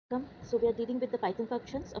So we are dealing with the Python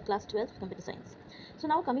functions of class 12 computer science. So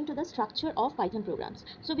now coming to the structure of Python programs.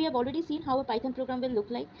 So we have already seen how a Python program will look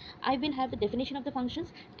like. I will have the definition of the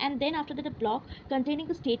functions, and then after that a block containing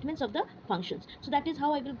the statements of the functions. So that is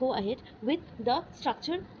how I will go ahead with the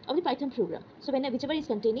structure of the Python program. So whichever is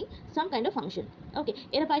containing some kind of function. Okay,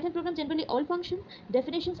 in a Python program, generally all function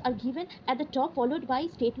definitions are given at the top, followed by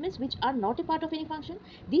statements which are not a part of any function.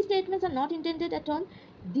 These statements are not intended at all.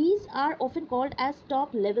 These are often called as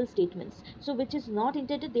top level statements. So which is not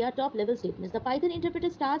intended, they are top level statements. The Python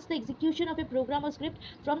interpreter starts the execution of a program or script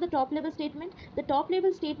from the top level statement. The top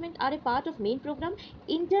level statement are a part of main program.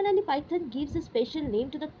 Internally, Python gives a special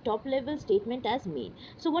name to the top level statement as main.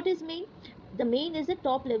 So what is main? The main is the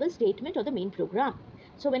top level statement of the main program.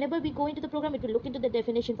 So whenever we go into the program, it will look into the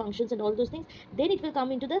definition functions and all those things. Then it will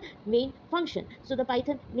come into the main function. So the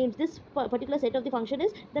Python names this particular set of the function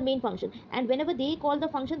is the main function. And whenever they call the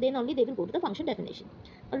function, then only they will go to the function definition.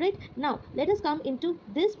 Alright, now let us come into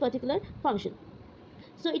this particular function.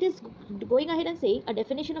 So it is going ahead and saying a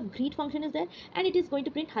definition of greet function is there, and it is going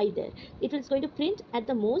to print hi there. It is going to print at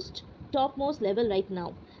the topmost level right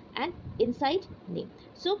now, and inside name.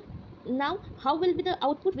 So now how will be the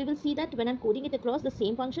output? We will see that when I'm coding it across the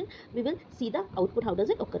same function, we will see the output. How does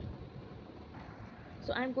it occur?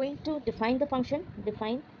 So I'm going to define the function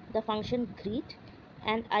greet,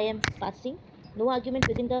 and I am passing no argument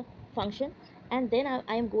within the function, and then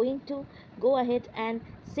I am going to go ahead and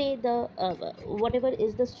say the whatever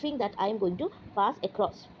is the string that I am going to pass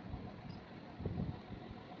across.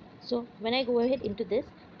 So when I go ahead into this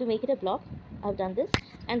to make it a block, I've done this,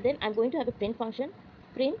 and then I'm going to have a print function,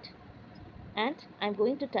 print, and I'm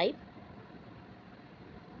going to type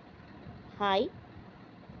hi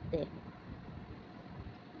there.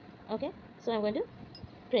 Okay, so I'm going to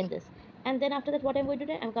print this, and then after that what I'm going to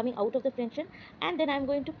do, I'm coming out of the function, and then I'm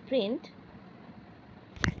going to print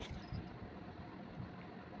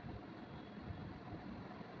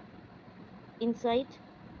inside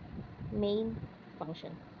main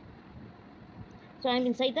function. So I'm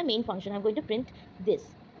inside the main function, I'm going to print this.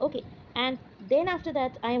 Okay, and then after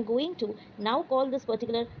that I am going to now call this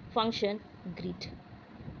particular function greet.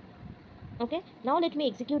 Okay, now let me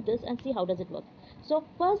execute this and see how does it work. So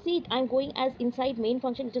first, see, I'm going as inside main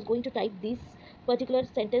function. It is going to type this particular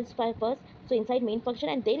sentence first, so inside main function,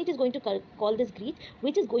 and then it is going to call this greet,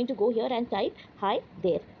 which is going to go here and type hi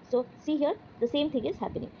there. So see here, the same thing is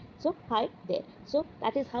happening. So hi there. So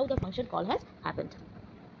that is how the function call has happened.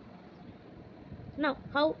 Now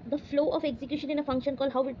how the flow of execution in a function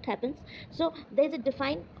call, how it happens. So there is a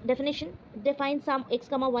definition, define some x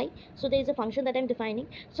comma y. So there is a function that I'm defining.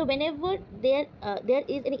 So whenever there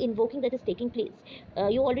is any invoking that is taking place,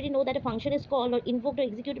 you already know that a function is called or invoked or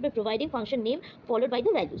executed by providing function name followed by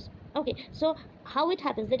the values. Okay, so how it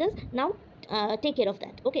happens, let us now take care of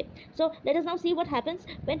that. Okay, so let us now see what happens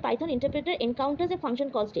when Python interpreter encounters a function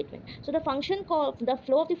call statement. So the function call, the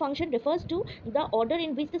flow of the function refers to the order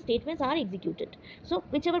in which the statements are executed. So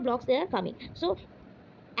whichever blocks they are coming. So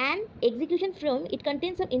an execution from it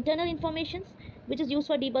contains some internal informations which is used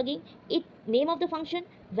for debugging. It name of the function,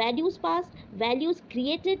 values passed, values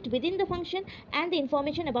created within the function, and the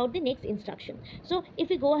information about the next instruction. So if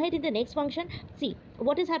we go ahead in the next function, see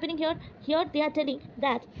what is happening here. Here they are telling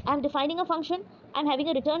that I'm defining a function, I'm having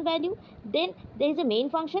a return value, then there is a main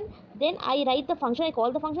function, then I write the function, I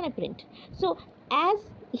call the function, I print. So as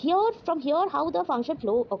here, from here, how the function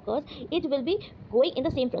flow occurs, it will be going in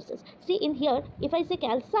the same process. See in here, if I say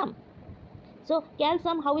cal sum, so cal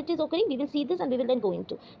sum, how it is occurring, we will see this and we will then go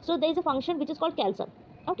into. So there is a function which is called cal sum,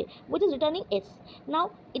 okay, which is returning s.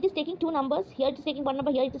 Now it is taking two numbers, here it is taking one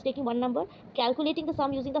number, here it is taking one number, calculating the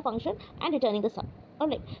sum using the function and returning the sum.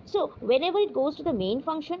 Alright, so whenever it goes to the main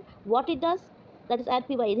function, what it does, that is add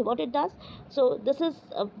py, what it does, so this is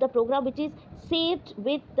the program which is saved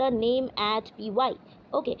with the name add py.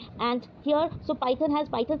 Okay, and here, so Python has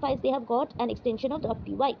Python files, they have got an extension of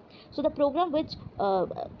 .py. So the program which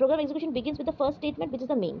program execution begins with the first statement, which is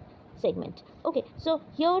the main segment. Okay, so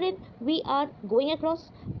herein we are going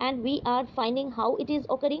across and we are finding how it is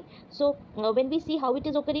occurring. So when we see how it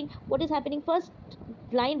is occurring, what is happening, first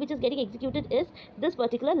line which is getting executed is this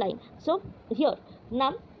particular line. So here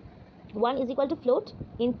num1 is equal to float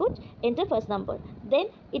input enter first number, then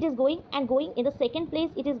it is going and going in the second place,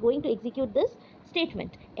 it is going to execute this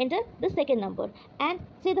statement. Enter the second number, and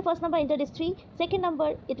say the first number entered is 3, second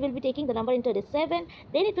number it will be taking the number entered is 7,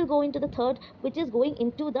 then it will go into the third, which is going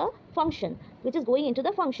into the function,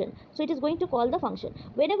 so it is going to call the function.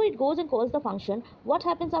 Whenever it goes and calls the function, what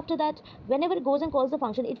happens after that? Whenever it goes and calls the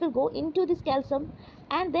function, it will go into this cal sum,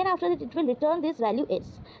 and then after that it will return this value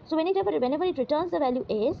s. So whenever it returns the value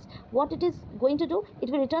s, what it is going to do, it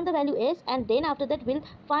will return the value s, and then after that will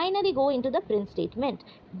finally go into the print statement.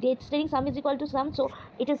 It's saying sum is equal to sum, so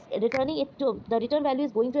it is returning it to the return value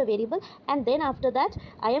is going to a variable, and then after that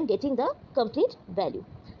I am getting the complete value.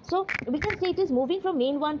 So we can say it is moving from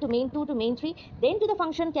main 1 to main 2 to main 3, then to the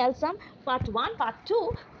function cal sum, part 1, part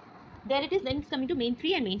 2. There it is, then it's coming to main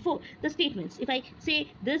 3 and main 4, the statements. If I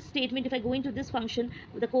say this statement, if I go into this function,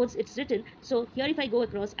 the codes it's written, so here if I go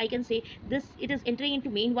across, I can say this, it is entering into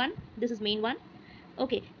main 1, this is main 1,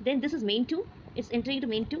 okay, then this is main 2, it's entering into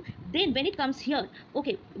main 2, then when it comes here,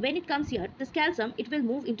 okay, when it comes here, this cal sum, it will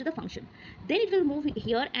move into the function, then it will move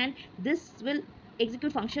here, and this will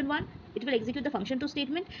execute function 1, it will execute the function 2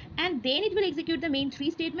 statement, and then it will execute the main 3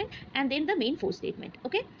 statement, and then the main 4 statement.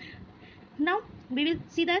 Okay, now we will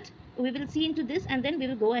see that, we will see into this, and then we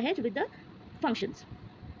will go ahead with the functions.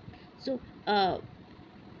 So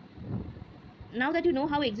now that you know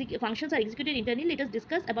how functions are executed internally, let us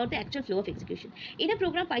discuss about the actual flow of execution. In a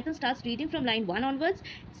program, Python starts reading from line 1 onwards.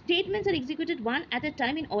 Statements are executed one at a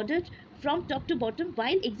time in order from top to bottom.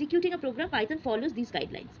 While executing a program, Python follows these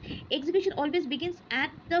guidelines. Execution always begins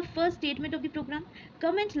at the first statement of the program.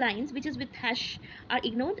 Comment lines, which is with hash, are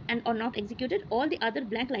ignored and are not executed. All the other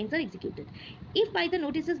blank lines are executed. If Python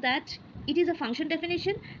notices that it is a function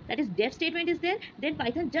definition, that is def statement is there, then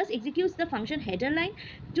Python just executes the function header line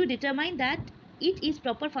to determine that it is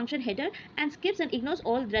proper function header, and skips and ignores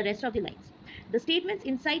all the rest of the lines. The statements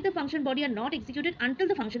inside the function body are not executed until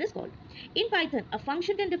the function is called. In Python, a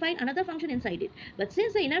function can define another function inside it, but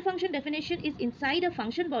since the inner function definition is inside a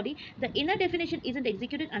function body, the inner definition isn't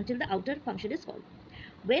executed until the outer function is called.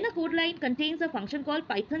 When a code line contains a function call,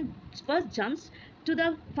 Python first jumps to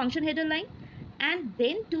the function header line and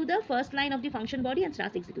then to the first line of the function body and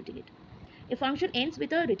starts executing it. A function ends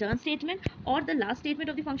with a return statement or the last statement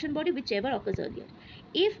of the function body, whichever occurs earlier.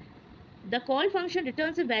 If the call function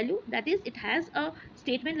returns a value, that is, it has a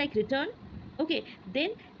statement like return, okay, then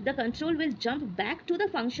the control will jump back to the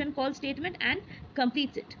function call statement and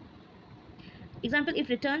completes it. Example, if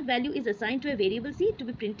return value is assigned to a variable C to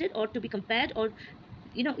be printed or to be compared or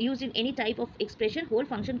used in any type of expression, whole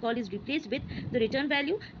function call is replaced with the return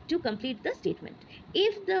value to complete the statement.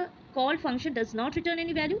 If the call function does not return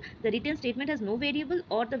any value, the return statement has no variable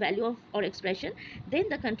or the value of or expression, then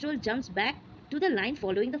the control jumps back to the line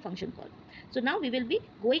following the function call. So now we will be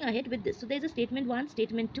going ahead with this. So there is a statement 1,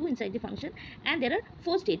 statement 2 inside the function, and there are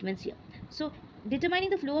 4 statements here. So determining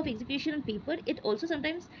the flow of execution on paper, it also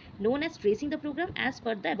sometimes known as tracing the program. As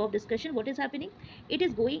per the above discussion, what is happening, it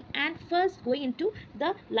is going and first going into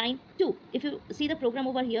the line 2. If you see the program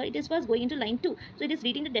over here, it is first going into line 2, so it is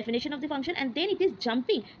reading the definition of the function, and then it is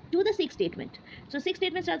jumping to the 6th statement. So 6th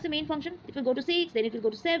statement starts the main function, it will go to 6, then it will go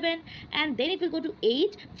to 7, and then it will go to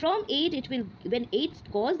 8. From 8, it will, when 8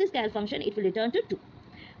 calls this cal function, it will return to 2.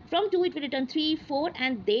 From 2, it will return 3, 4,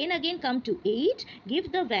 and then again come to 8,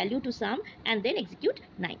 give the value to sum, and then execute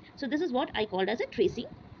 9. So this is what I called as a tracing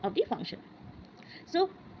of the function. So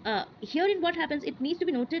herein what happens, it needs to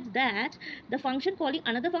be noted that the function calling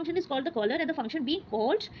another function is called the caller, and the function being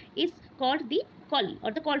called is called the call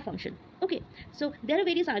or the call function. Okay, so there are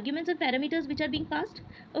various arguments and parameters which are being passed.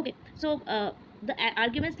 Okay, so the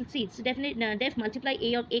arguments, let's see, it's definitely def multiply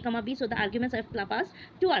a of a comma b, so the arguments I have passed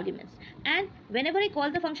 2 arguments, and whenever I call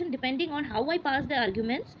the function, depending on how I pass the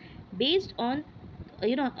arguments, based on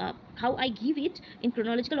how I give it in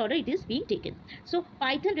chronological order, it is being taken. So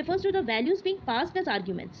Python refers to the values being passed as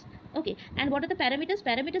arguments. Okay, and what are the parameters?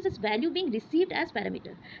 Parameters is value being received as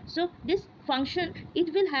parameter. So this function,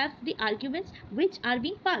 it will have the arguments which are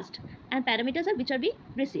being passed, and parameters are which are being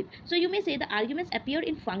received. So you may say the arguments appear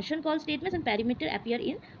in function call statements and parameter appear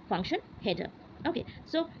in function header. Okay,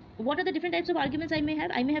 so what are the different types of arguments I may have?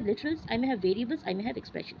 I may have literals, I may have variables, I may have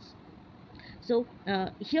expressions. So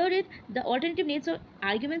here the alternative names of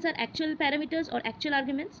arguments are actual parameters or actual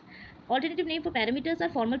arguments. Alternative name for parameters are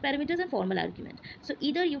formal parameters and formal argument. So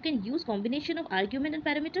either you can use combination of argument and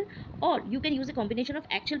parameter, or you can use a combination of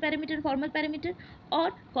actual parameter and formal parameter,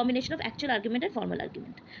 or combination of actual argument and formal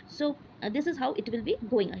argument. So this is how it will be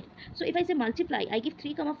going ahead. So if I say multiply, I give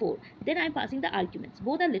 3, 4, then I am passing the arguments.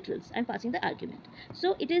 Both are literals, I am passing the argument.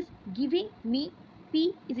 So it is giving me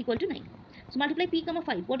p is equal to 9. So multiply p,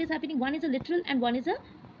 5. What is happening? One is a literal and one is a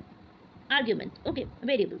argument, okay,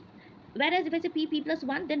 variable. Whereas if I say p plus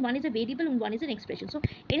 1, then 1 is a variable and 1 is an expression. So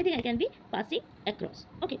anything I can be passing across.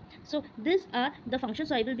 Okay, so these are the functions.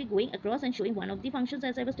 So I will be going across and showing one of the functions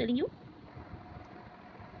as I was telling you.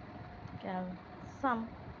 Sum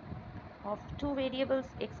of two variables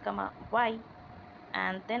x comma y,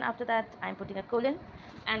 and then after that I'm putting a colon,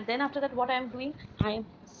 and then after that what I'm doing, I'm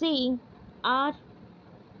saying r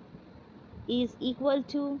is equal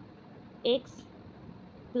to x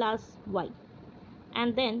plus y,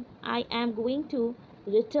 and then I am going to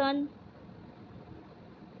return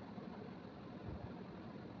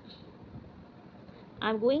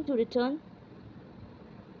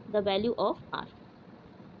the value of r.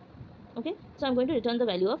 Okay, so I'm going to return the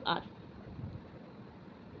value of r.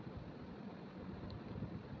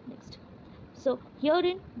 Next, so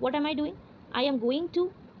herein what am I doing? I am going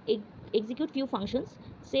to execute few functions.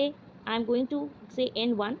 Say I'm going to say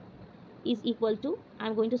n1 is equal to,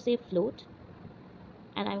 I'm going to say float,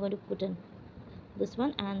 and I'm going to put in this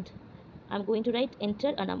one, and I'm going to write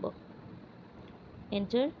enter a number,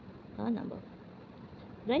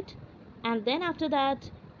 right? And then after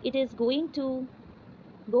that it is going to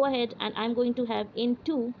go ahead and I'm going to have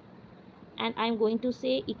in2, and I'm going to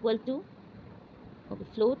say equal to, okay,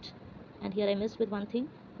 float, and here I missed with one thing,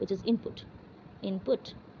 which is input,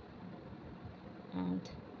 and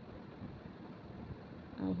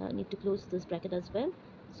I need to close this bracket as well,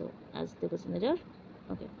 so as there was an error.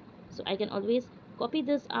 Okay, so I can always copy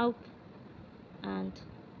this out, and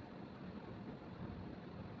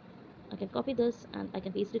I can copy this and I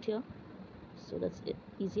can paste it here, so that's it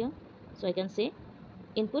easier. So I can say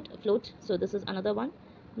input float, so this is another one.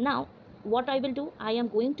 Now what I will do, I am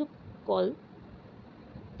going to call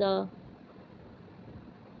the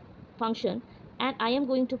function, and I am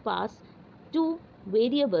going to pass two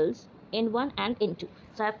variables n1 and n2.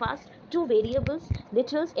 So I have passed two variables,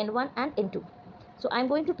 literals n1 and n2. So I'm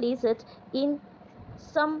going to place it in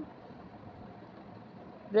sum,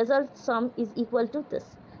 result sum is equal to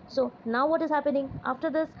this. So now what is happening after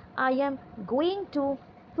this, I am going to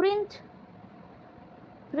print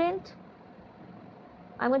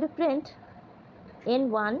I'm going to print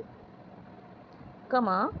n1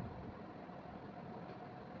 comma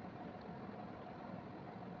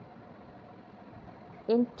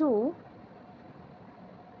n2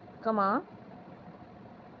 comma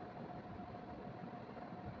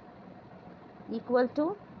equal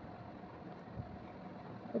to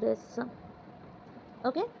this sum.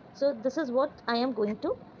 Okay, so this is what I am going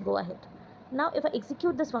to go ahead. Now if I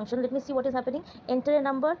execute this function, let me see what is happening. Enter a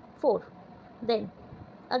number 4, then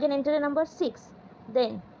again enter a number 6,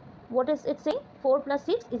 then what is it saying? 4 plus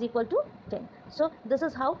 6 is equal to 10. So this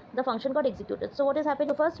is how the function got executed. So what is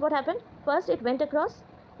happening? First what happened? First it went across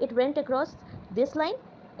this line.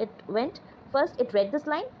 First it read this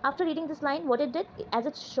line. After reading this line, what it did, as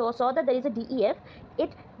it saw that there is a DEF,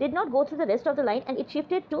 it did not go through the rest of the line and it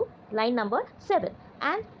shifted to line number 7,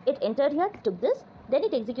 and it entered here, took this, then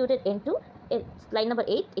it executed into line number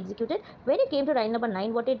 8 executed. When it came to line number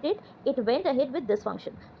 9, what it did, it went ahead with this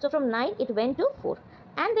function. So from 9 it went to 4,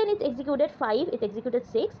 and then it executed 5, it executed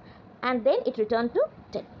 6, and then it returned to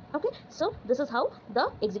 10. Okay, so this is how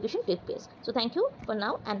the execution takes place. So thank you for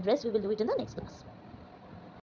now, and rest we will do it in the next class.